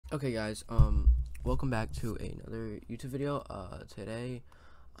Okay guys, welcome back to another YouTube video. Today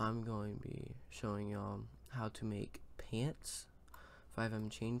I'm going to be showing y'all how to make pants,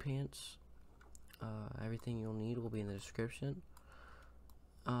 FiveM chain pants. Everything you'll need will be in the description.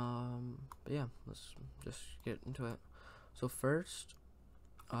 But yeah, let's just get into it. So first,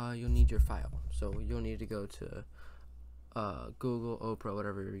 you'll need your file. So you'll need to go to Google, Opera,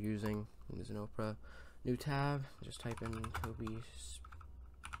 whatever you're using. There's an Opera. New tab, just type in Kobe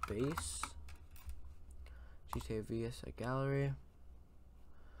space GTA VS at gallery,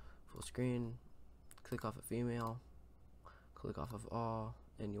 full screen, click off of email, click off of all,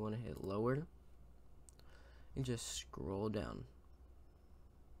 and you want to hit lower and just scroll down.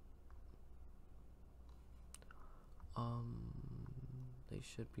 They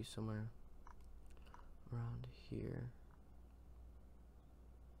should be somewhere around here.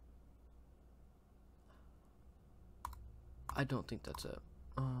 I don't think that's it.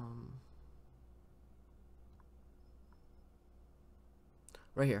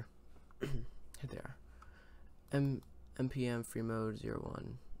 Right here. Here they are. npm free mode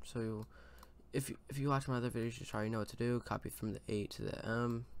 01. So if you watch my other videos, you already know what to do. Copy from the A to the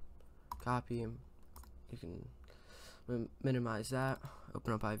M. Copy. You can minimize that.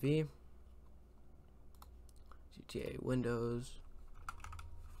 Open up IV. GTA Windows.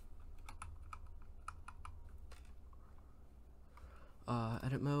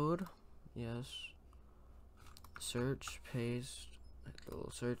 Edit mode. Yes. Search. Paste. The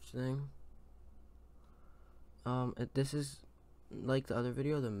little search thing. This is like the other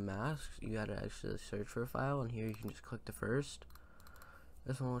video, the masks. You gotta actually search for a file, and here you can just click the first.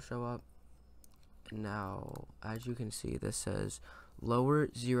 This one will show up. And now, as you can see, this says lower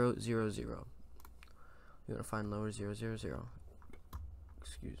 000. You wanna find lower 000.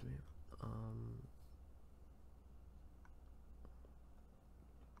 Excuse me.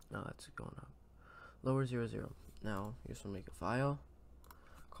 No, that's going up. Lower 000. Now you just wanna make a file.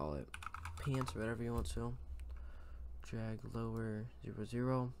 Call it pants or whatever you want to. Drag lower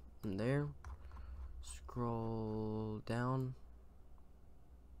 000 in there. Scroll down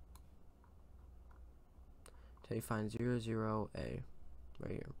till you find 00A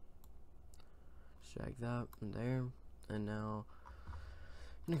right here. Just drag that in there, and now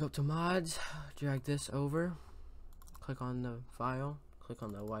I'm gonna go up to mods. Drag this over. Click on the file. Click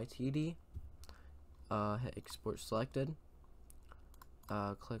on the YTD. Hit export selected.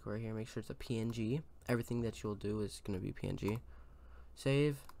 Click right here, make sure it's a PNG. Everything that you'll do is going to be PNG.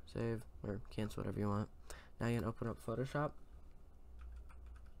 Save, or cancel, whatever you want. Now you can open up Photoshop.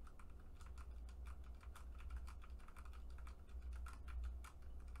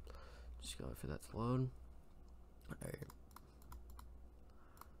 Just go for that to load. Alright.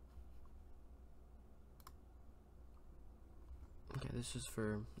 Okay, this is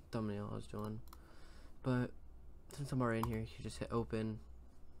for thumbnail I was doing. But since I'm already in here, you just hit open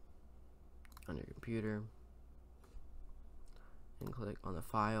on your computer and click on the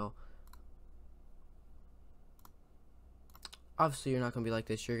file. Obviously, you're not gonna be like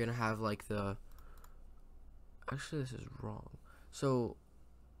this. You're gonna have like the. Actually, this is wrong. So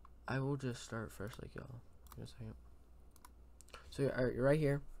I will just start first, like y'all. Give me a second. So you're right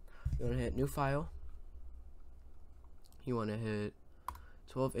here. You wanna hit new file. You wanna hit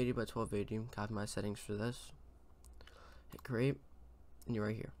 1280 by 1280. Copy my settings for this. Hit create, and you're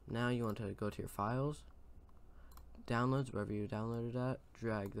right here. Now you want to go to your files, downloads, wherever you downloaded at,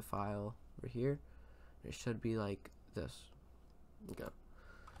 drag the file over here, and it should be like this. Okay.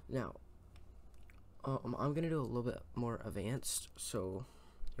 Now, I'm gonna do a little bit more advanced, so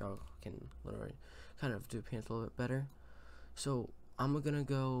y'all can literally kind of do pants a little bit better. So I'm gonna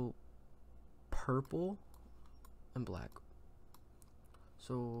go purple and black.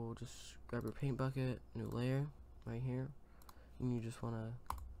 So just grab your paint bucket, new layer, right here. And you just want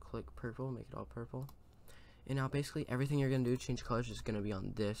to click purple, make it all purple. And now basically everything you're going to do, change colors, is going to be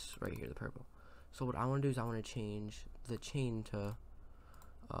on this right here, the purple. So what I want to do is I want to change the chain to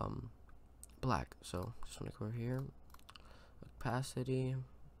black. So just want to go over here, opacity,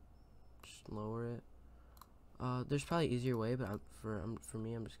 just lower it. There's probably an easier way, but for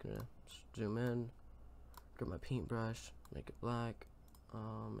me, I'm just going to zoom in, grab my paintbrush, make it black,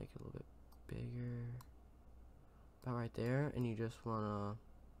 make it a little bit bigger. About right there, and you just wanna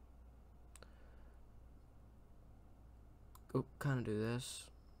go kind of do this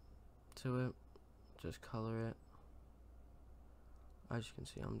to it, just color it, as you can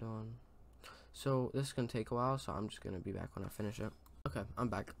see I'm doing. So this is gonna take a while, so I'm just gonna be back when I finish it. Okay, I'm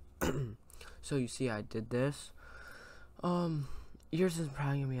back. So you see I did this. Yours isn't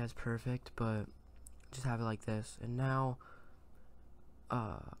probably gonna be as perfect, but just have it like this. And now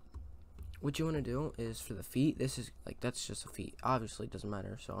what you want to do is for the feet, this is like, that's just a feet, obviously it doesn't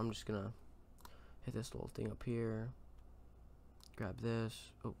matter, so I'm just gonna hit this little thing up here, grab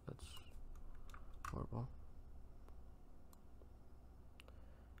this. Oh, that's horrible.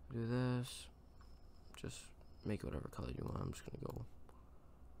 Do this, just make it whatever color you want. I'm just gonna go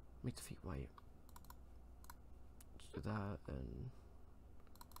make the feet white. Let's do that, and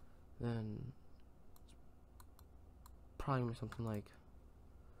then probably gonna be something like,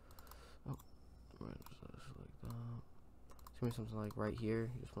 oh, right, just like that. It's gonna be something like right here.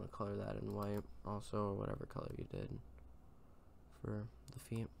 You just want to color that in white, also, or whatever color you did for the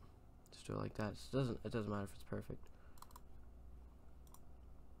feet. Just do it like that. It doesn't matter if it's perfect.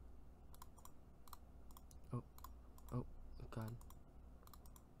 Oh god.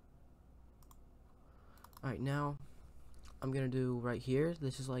 Alright, now I'm gonna do right here.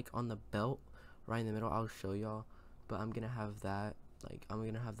 This is like on the belt, right in the middle. I'll show y'all, but I'm gonna have that, like, I'm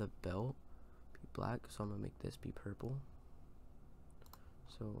gonna have the belt be black, so I'm gonna make this be purple.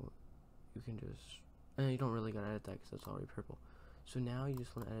 So you can just, and you don't really gotta edit that because it's already purple. So now you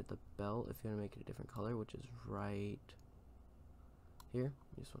just want to edit the belt if you want to make it a different color, which is right here.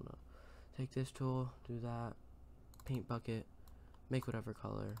 You just want to take this tool, do that, paint bucket, make whatever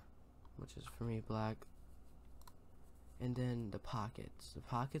color, which is for me black. And then the pockets. The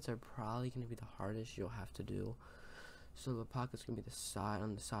pockets are probably going to be the hardest you'll have to do. So the pockets going to be the side,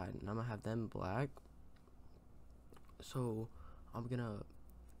 on the side, and I'm going to have them black. So I'm going to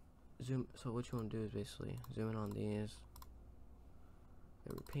zoom. So what you want to do is basically zoom in on these.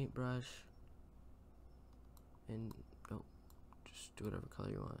 Grab your paintbrush. And just do whatever color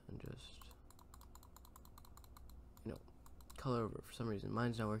you want. And just, you know, color over. For some reason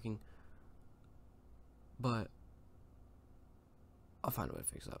mine's not working. But I'll find a way to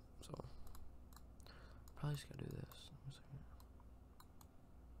fix that. So probably just gotta do this.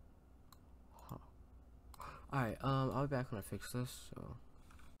 Huh. Alright, I'll be back when I fix this. So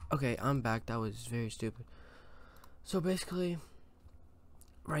okay, I'm back. That was very stupid. So basically,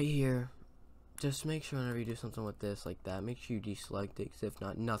 right here, just make sure whenever you do something with this like that, make sure you deselect it, because if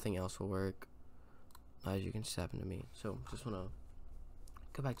not, nothing else will work. As you can just happen to me. So just wanna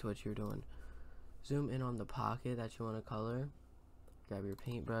go back to what you were doing. Zoom in on the pocket that you want to color. Grab your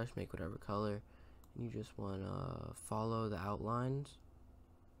paintbrush, make whatever color, and you just want to follow the outlines,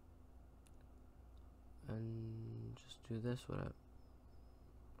 and just do this with it.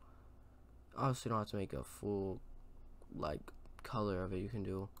 Obviously, you don't have to make a full like color of it. You can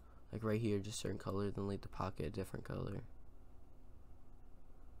do like right here, just certain color, then leave the pocket a different color.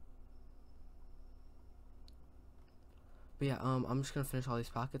 But yeah, I'm just gonna finish all these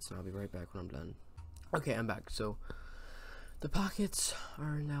pockets, and I'll be right back when I'm done. Okay, I'm back. So the pockets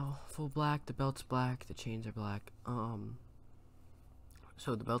are now full black, the belt's black, the chains are black.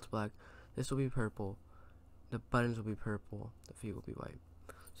 So the belt's black, this will be purple, the buttons will be purple, the feet will be white.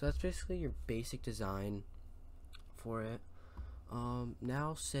 So that's basically your basic design for it.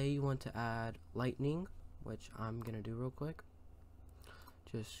 Now say you want to add lightning, which I'm gonna do real quick.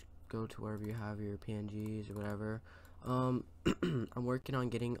 Just go to wherever you have your PNGs or whatever. I'm working on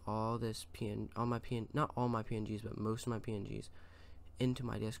getting all this not all my PNGs, but most of my PNGs into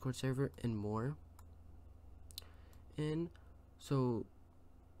my Discord server and more. And so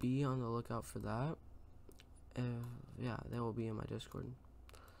be on the lookout for that. Yeah, they will be in my Discord.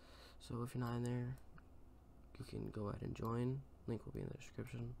 So if you're not in there, you can go ahead and join. Link will be in the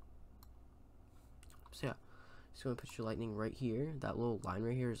description. So yeah, just gonna put your lightning right here. That little line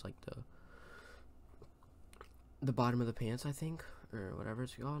right here is like the bottom of the pants, I think, or whatever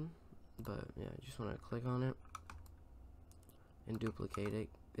it's called. But yeah, you just want to click on it and duplicate it.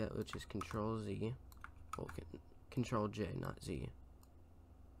 Yeah, which is Control Z. Well, Control J, not Z.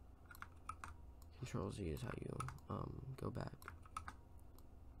 Control Z is how you go back.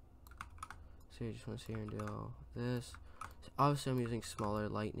 So you just want to sit here and do all this. So obviously, I'm using smaller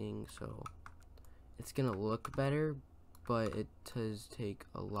lightning, so it's gonna look better, but it does take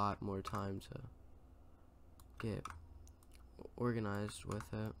a lot more time to get organized with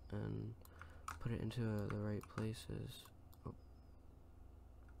it and put it into the right places. Oh.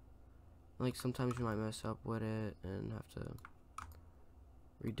 Like sometimes you might mess up with it and have to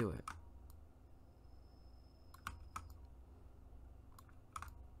redo it.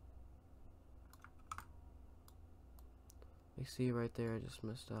 You see right there, I just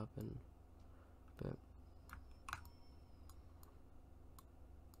messed up and but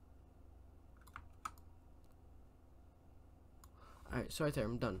alright, so right there,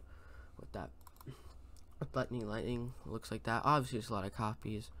 I'm done with that. With lightning looks like that. Obviously, it's a lot of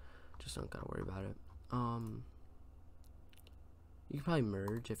copies. Just don't gotta worry about it. You can probably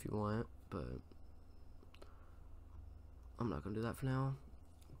merge if you want, but I'm not gonna do that for now.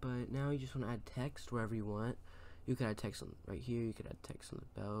 But now you just want to add text wherever you want. You could add text on right here, you could add text on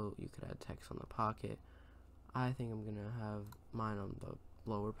the belt, you could add text on the pocket. I think I'm gonna have mine on the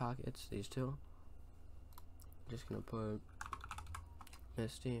lower pockets, these two. Just gonna put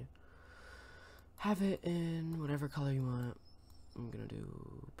Misty. Have it in whatever color you want. I'm gonna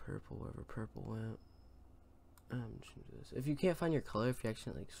do purple, wherever purple went. I'm just gonna do this. If you can't find your color, if you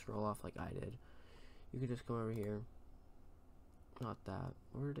accidentally like scroll off like I did, you could just go over here. Not that.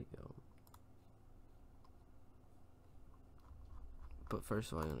 Where'd it go? But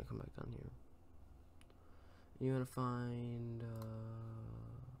first of all, I'm gonna come back down here. You wanna find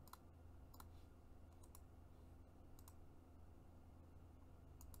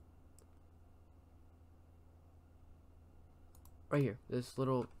right here, this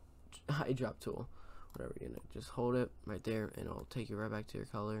little eye drop tool, whatever, you're gonna just hold it right there and it'll take you right back to your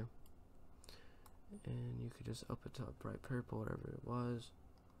color. And you could just up it to bright purple, whatever it was.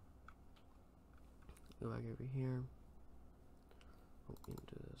 Go back over here. Oh, you can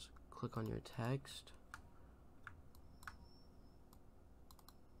do this. Click on your text.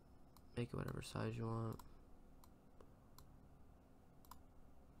 Make it whatever size you want.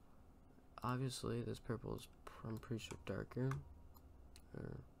 Obviously, this purple is, I'm pretty sure, darker.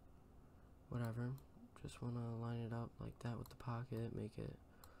 Or whatever. Just want to line it up like that with the pocket. Make it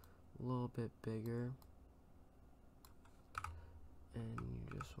a little bit bigger. And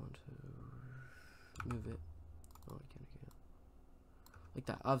you just want to move it. Oh, I can't. Like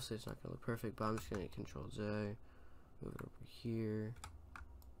that. Obviously, it's not going to look perfect, but I'm just going to Control Z. Move it over here.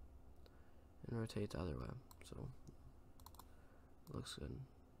 And rotate the other way. So, it looks good.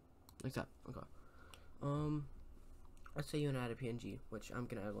 Like that. Okay. Let's say you want to add a PNG, which I'm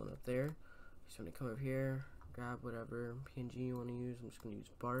going to add one up there. Just want to come over here, grab whatever PNG you want to use. I'm just going to use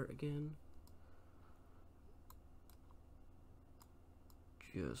Bart again.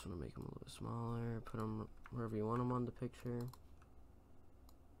 Just want to make them a little bit smaller. Put them wherever you want them on the picture.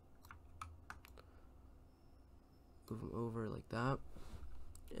 Move them over like that.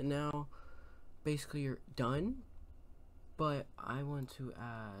 And now, basically, you're done. But I want to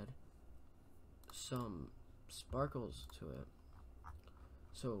add some sparkles to it.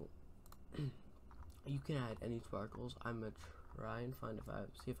 So you can add any sparkles. I'm gonna try and find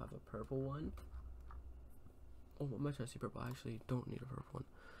see if I have a purple one. Oh, I'm gonna try to see purple. I actually don't need a purple one.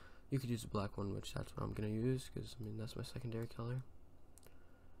 You could use a black one, which that's what I'm gonna use, because I mean that's my secondary color.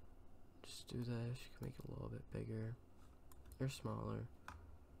 Just do this. You can make it a little bit bigger or smaller.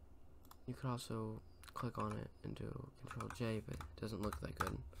 You could also click on it and do Control J, but it doesn't look that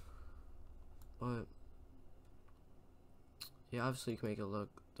good. But yeah, obviously you can make it look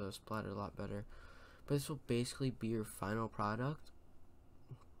the splatter a lot better. But this will basically be your final product.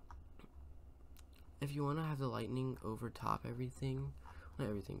 If you want to have the lightning over top everything, not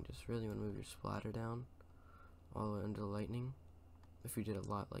everything, just really want to move your splatter down all the way into the lightning. If you did a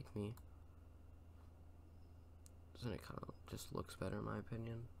lot like me, then it kind of just looks better in my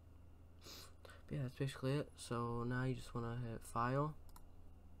opinion. But yeah, that's basically it. So now you just want to hit File,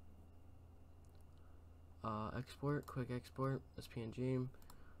 Export, Quick Export as PNG.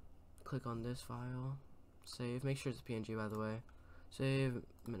 Click on this file, save. Make sure it's a PNG, by the way. Save,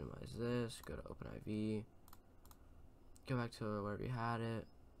 minimize this, go to OpenIV, go back to wherever you had it,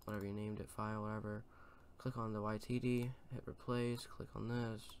 whatever you named it, file, whatever. Click on the YTD, hit replace, click on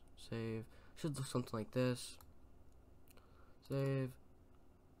this, save. Should look something like this. Save.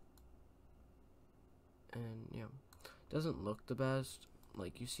 And yeah, doesn't look the best.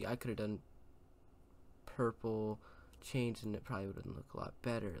 Like you see, I could have done purple change and it probably wouldn't look a lot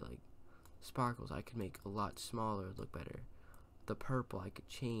better. Like sparkles, I could make a lot smaller, look better. The purple, I could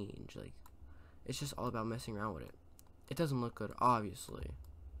change. Like, it's just all about messing around with it. It doesn't look good, obviously,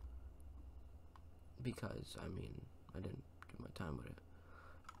 because I mean I didn't do my time with it.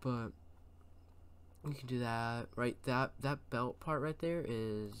 But you can do that. Right, that belt part right there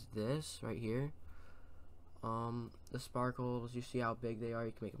is this right here. The sparkles, you see how big they are.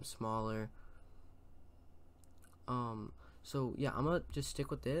 You can make them smaller. So yeah, I'm gonna just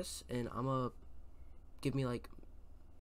stick with this, and I'm gonna give me like